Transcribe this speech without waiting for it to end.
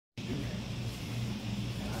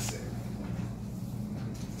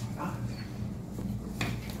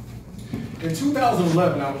In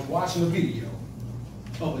 2011, I was watching a video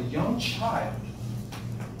of a young child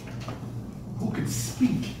who could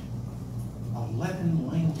speak 11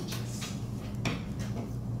 languages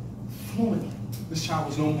fluently. This child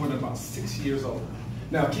was no more than about 6 years old.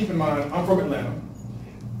 Now, keep in mind, I'm from Atlanta.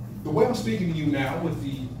 The way I'm speaking to you now with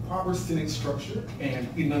the proper sentence structure and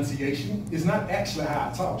enunciation is not actually how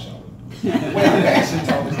I talk, y'all. The way I actually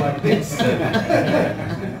talk is like this.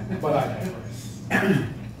 But I digress.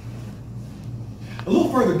 A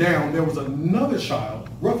little further down, there was another child,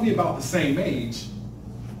 roughly about the same age,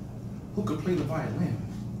 who could play the violin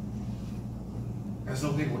as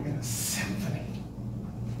though they were in a symphony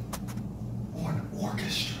or an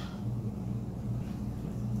orchestra.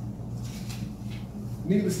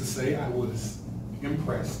 Needless to say, I was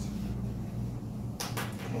impressed,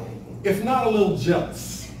 if not a little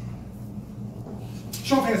jealous.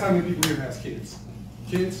 Show of hands how many people here has kids.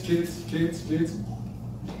 Kids.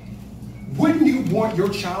 Wouldn't you want your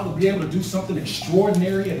child to be able to do something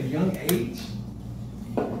extraordinary at a young age?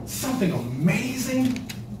 Something amazing?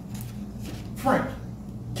 Frank,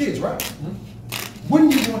 kids, right? Mm-hmm.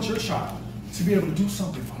 Wouldn't you want your child to be able to do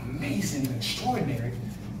something amazing and extraordinary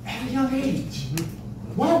at a young age?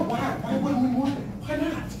 Mm-hmm. Why wouldn't we want it? Why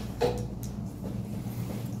not?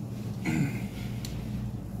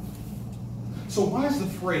 So why is the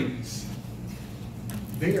phrase,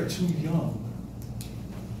 they are too young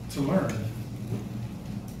to learn,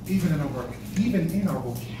 even in our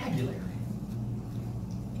vocabulary?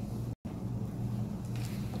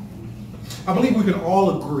 I believe we can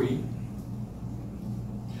all agree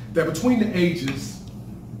that between the ages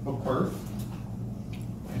of birth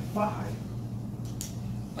and 5,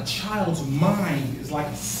 a child's mind is like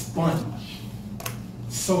a sponge,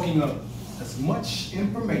 soaking up as much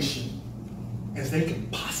information as they can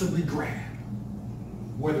possibly grab,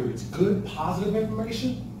 whether it's good, positive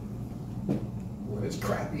information, or it's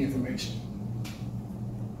crappy information.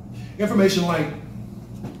 Information like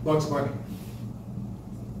Bugs Bunny,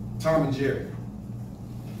 Tom and Jerry,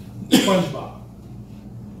 SpongeBob.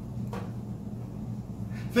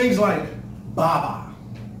 Things like Baba,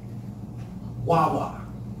 Wawa,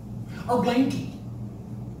 or Blinky.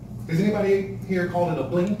 Does anybody here call it a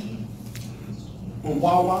Blinky? Or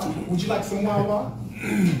Wawa? Would you like some Wawa?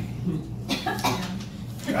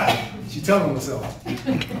 She's telling herself.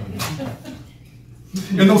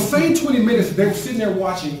 In those same 20 minutes, they were sitting there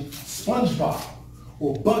watching SpongeBob,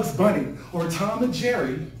 or Bugs Bunny, or Tom and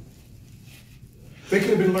Jerry. They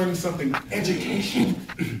could have been learning something educational,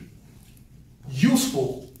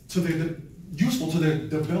 useful to their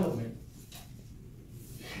development.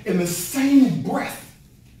 In the same breath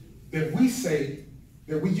that we say,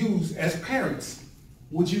 that we use as parents,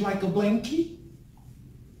 would you like a blankie?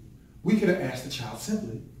 We could have asked the child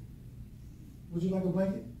simply, would you like a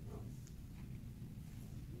blanket?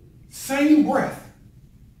 Same breath.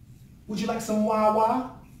 Would you like some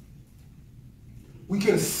Wawa? We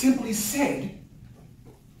could have simply said,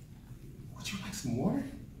 would you like some water?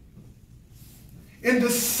 In the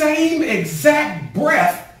same exact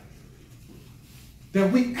breath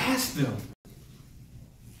that we asked them,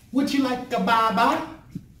 would you like a baba?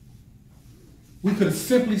 We could have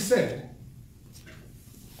simply said,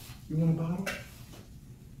 you want a bottle?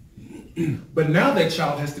 But now that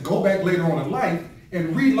child has to go back later on in life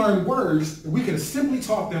and relearn words that we could have simply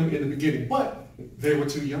taught them in the beginning, but they were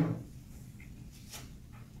too young.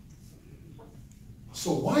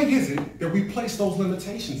 So why is it that we place those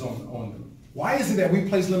limitations on them? Why is it that we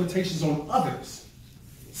place limitations on others?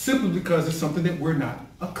 Simply because it's something that we're not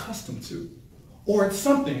accustomed to, or it's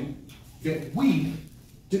something that we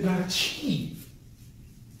did not achieve.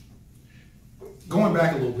 Going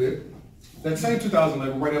back a little bit, that same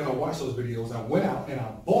 2011, right after I watched those videos, I went out and I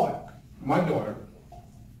bought my daughter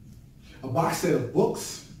a box set of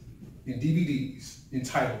books and DVDs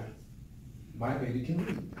entitled, My Baby Can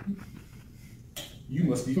Read. You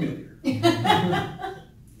must be familiar.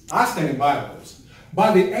 I stand by those.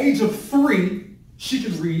 By the age of 3, she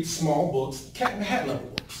could read small books, Cat in the Hat level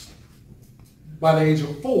books. By the age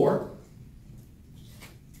of 4,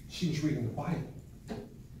 she was reading the Bible.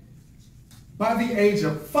 By the age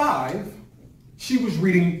of 5, she was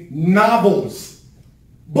reading novels,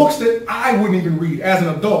 books that I wouldn't even read as an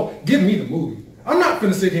adult. Give me the movie. I'm not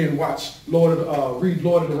going to sit here and watch read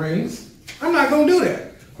Lord of the Rings. I'm not going to do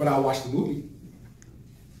that. But I'll watch the movie.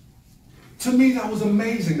 To me, that was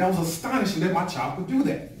amazing. That was astonishing that my child could do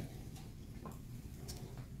that.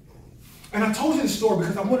 And I told you this story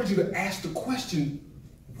because I wanted you to ask the question,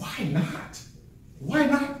 why not? Why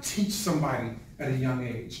not teach somebody at a young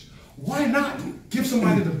age? Why not give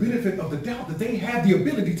somebody the benefit of the doubt that they have the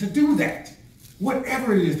ability to do that?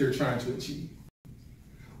 whatever it is they're trying to achieve.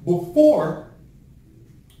 Before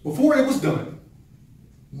it was done,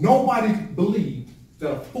 nobody believed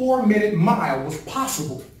that a 4-minute mile was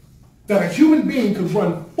possible, that a human being could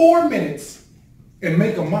run 4 minutes and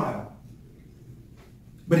make a mile.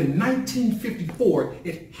 But in 1954,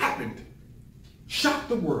 it happened. Shocked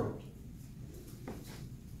the world.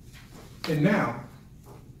 And now,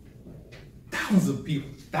 thousands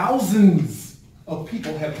of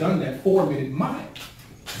people have done that 4-minute mile.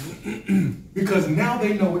 Because now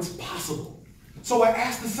they know it's possible. So I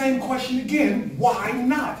ask the same question again, why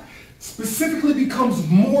not? Specifically becomes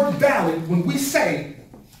more valid when we say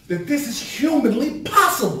that this is humanly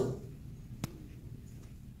possible.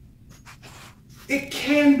 It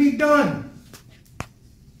can be done.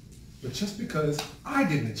 But just because I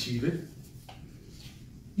didn't achieve it,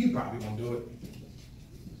 you probably won't do it.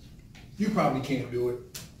 You probably can't do it.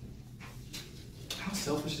 How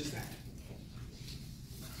selfish is that?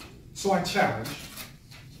 So I challenge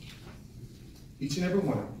each and every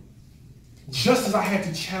one of them, just as I had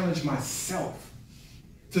to challenge myself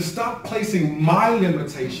to stop placing my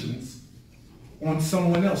limitations on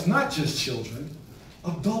someone else, not just children,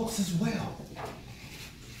 adults as well.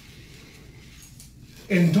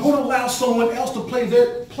 And don't allow someone else to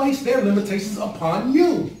place their limitations upon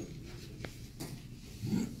you.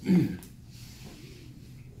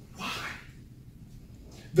 Why?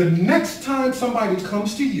 The next time somebody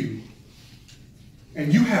comes to you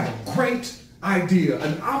and you have a great idea,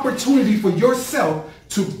 an opportunity for yourself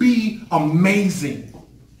to be amazing,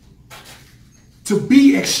 to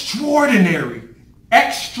be extraordinary,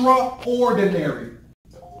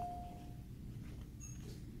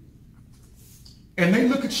 and they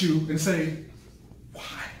look at you and say, why?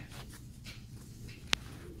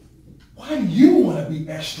 Why do you want to be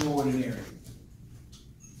extraordinary?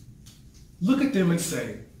 Look at them and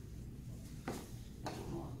say,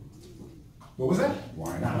 what was that?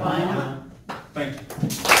 Why not? Why not?